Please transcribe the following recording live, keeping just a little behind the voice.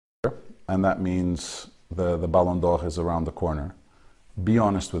and that means the Ballon d'Or is around the corner. Be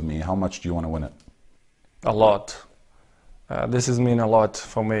honest with me, how much do you want to win it? A lot. This has mean a lot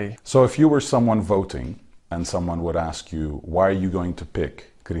for me. So if you were someone voting and someone would ask you, why are you going to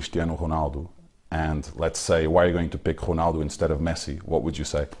pick Cristiano Ronaldo? And let's say, why are you going to pick Ronaldo instead of Messi? What would you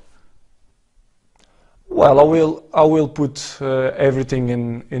say? Well, I will put everything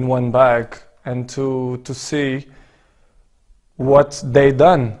in one bag and to see what they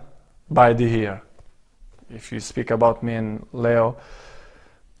done by the year. If you speak about me and Leo,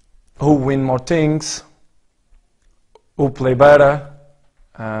 who win more things, who play better,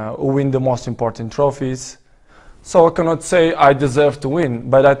 who win the most important trophies. So I cannot say I deserve to win,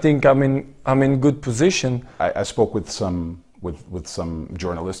 but I think I'm in good position. I spoke with some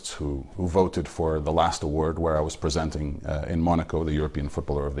journalists who voted for the last award where I was presenting in Monaco, the European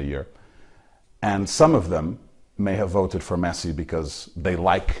Footballer of the Year. And some of them may have voted for Messi because they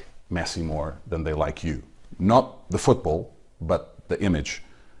like Messi more than they like you. Not the football, but the image.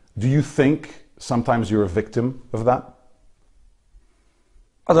 Do you think sometimes you're a victim of that?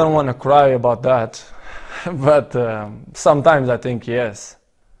 I don't want to cry about that, but sometimes I think yes.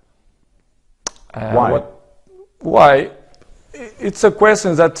 Why? Why? It's a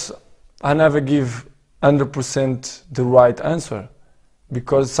question that I never give 100% the right answer,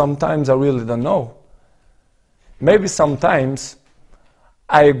 because sometimes I really don't know. Maybe sometimes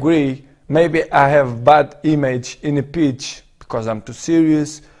I agree, maybe I have bad image in a pitch because I'm too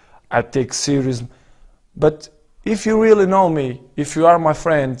serious, I take serious, but if you really know me, if you are my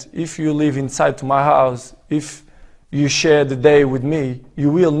friend, if you live inside my house, if you share the day with me,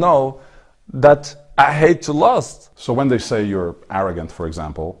 you will know that I hate to lose. So when they say you're arrogant, for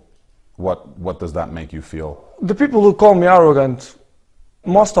example, what does that make you feel? The people who call me arrogant,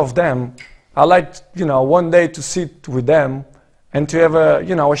 most of them, I like, one day to sit with them and to have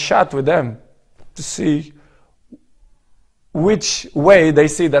a chat with them to see which way they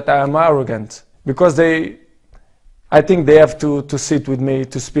see that I am arrogant, because I think they have to sit with me,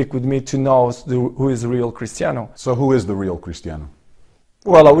 to speak with me, to know who is the real Cristiano. So who is the real Cristiano?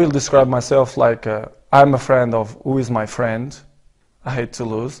 Well, I will describe myself like I'm a friend of who is my friend. I hate to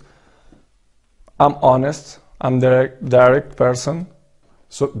lose. I'm honest. I'm direct person.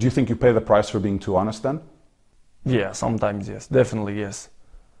 So do you think you pay the price for being too honest then? Yeah, sometimes yes, definitely yes.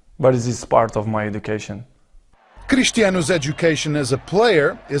 But it is part of my education. Cristiano's education as a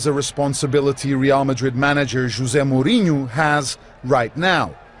player is a responsibility Real Madrid manager José Mourinho has right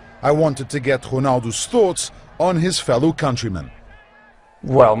now. I wanted to get Ronaldo's thoughts on his fellow countrymen.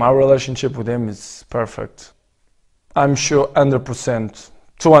 Well, my relationship with him is perfect. I'm sure 100%,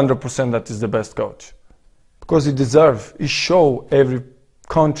 200% that he's the best coach. Because he deserves, he show every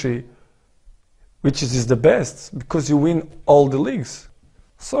country which is the best, because you win all the leagues.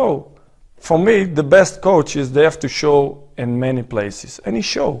 So, for me, the best coaches, they have to show in many places, and he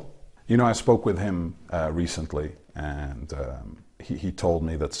show. I spoke with him recently, and he told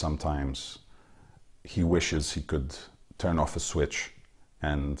me that sometimes he wishes he could turn off a switch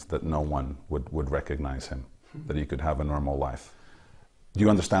and that no one would recognize him, that he could have a normal life. Do you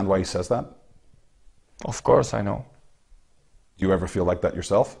understand why he says that? Of course, I know. Do you ever feel like that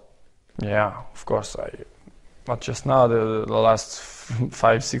yourself? Yeah, of course. Not just now, the last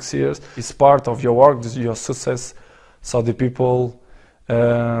 5-6 years. It's part of your work, your success, so the people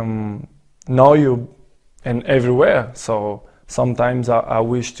know you and everywhere. So sometimes I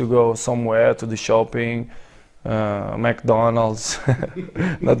wish to go somewhere to the shopping, McDonald's,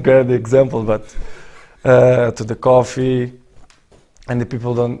 not great example, but to the coffee, and the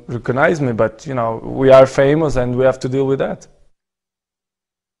people don't recognize me. But we are famous and we have to deal with that.